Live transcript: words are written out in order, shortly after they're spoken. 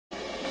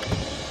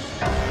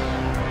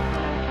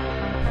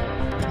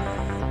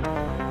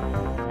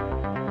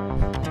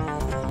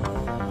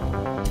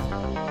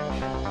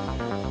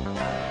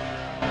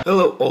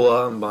Hello,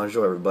 hola, and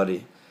bonjour,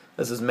 everybody.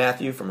 This is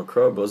Matthew from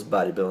Croyle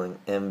Bodybuilding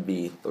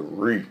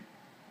MB3.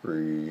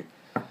 And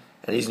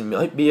as you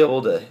might be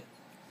able to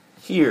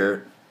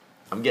hear,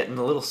 I'm getting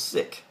a little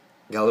sick.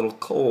 Got a little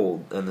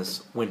cold in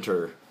this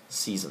winter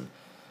season,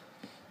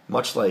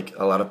 much like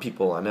a lot of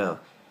people I know.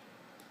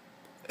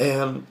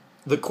 And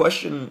the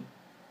question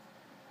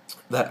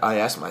that I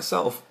asked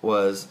myself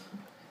was,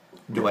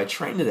 do I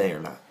train today or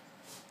not?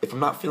 If I'm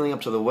not feeling up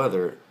to the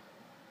weather,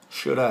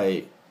 should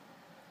I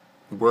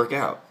work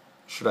out?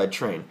 Should I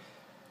train?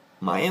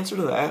 My answer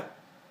to that,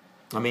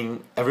 I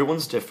mean,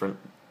 everyone's different,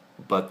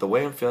 but the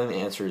way I'm feeling, the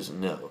answer is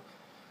no.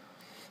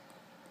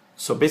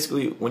 So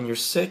basically, when you're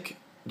sick,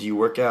 do you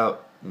work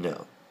out?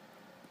 No.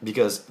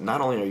 Because not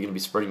only are you going to be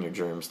spreading your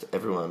germs to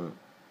everyone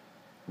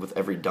with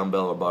every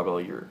dumbbell or barbell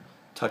you're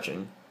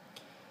touching,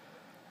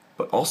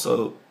 but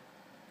also,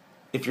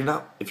 if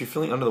you're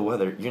feeling under the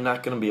weather, you're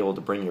not going to be able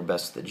to bring your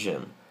best to the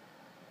gym.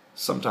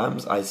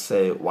 Sometimes I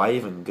say, why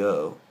even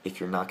go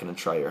if you're not going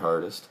to try your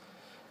hardest?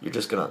 You're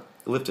just going to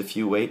lift a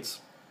few weights?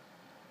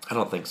 I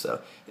don't think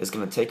so. It's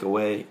going to take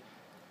away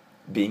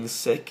being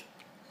sick.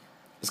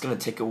 It's going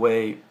to take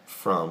away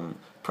from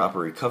proper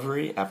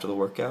recovery after the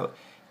workout.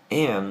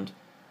 And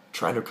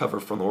trying to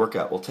recover from the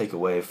workout will take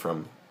away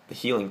from the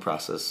healing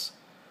process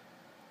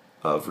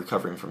of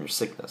recovering from your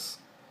sickness.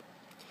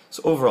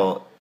 So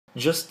overall,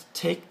 just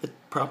take the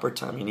proper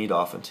time you need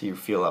off until you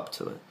feel up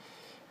to it.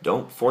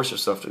 Don't force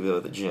yourself to go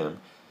to the gym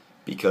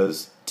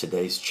because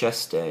today's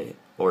chest day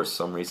or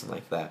some reason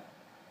like that.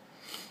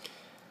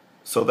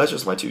 So that's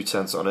just my 2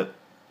 cents on it.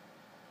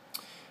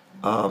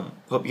 Hope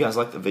you guys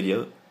like the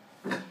video.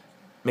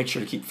 Make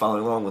sure to keep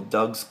following along with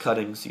Doug's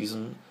cutting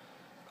season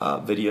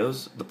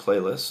videos. The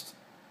playlist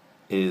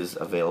is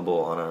available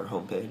on our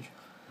homepage.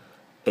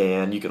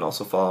 And you can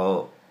also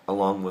follow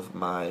along with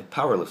my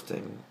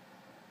powerlifting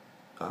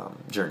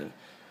journey.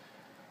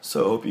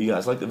 So hope you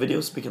guys like the video.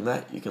 Speaking of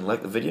that, you can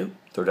like the video,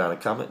 throw down a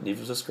comment, and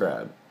even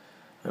subscribe.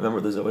 Remember,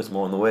 there's always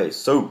more on the way.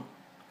 So,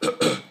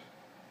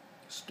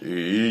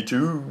 stay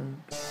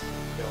tuned.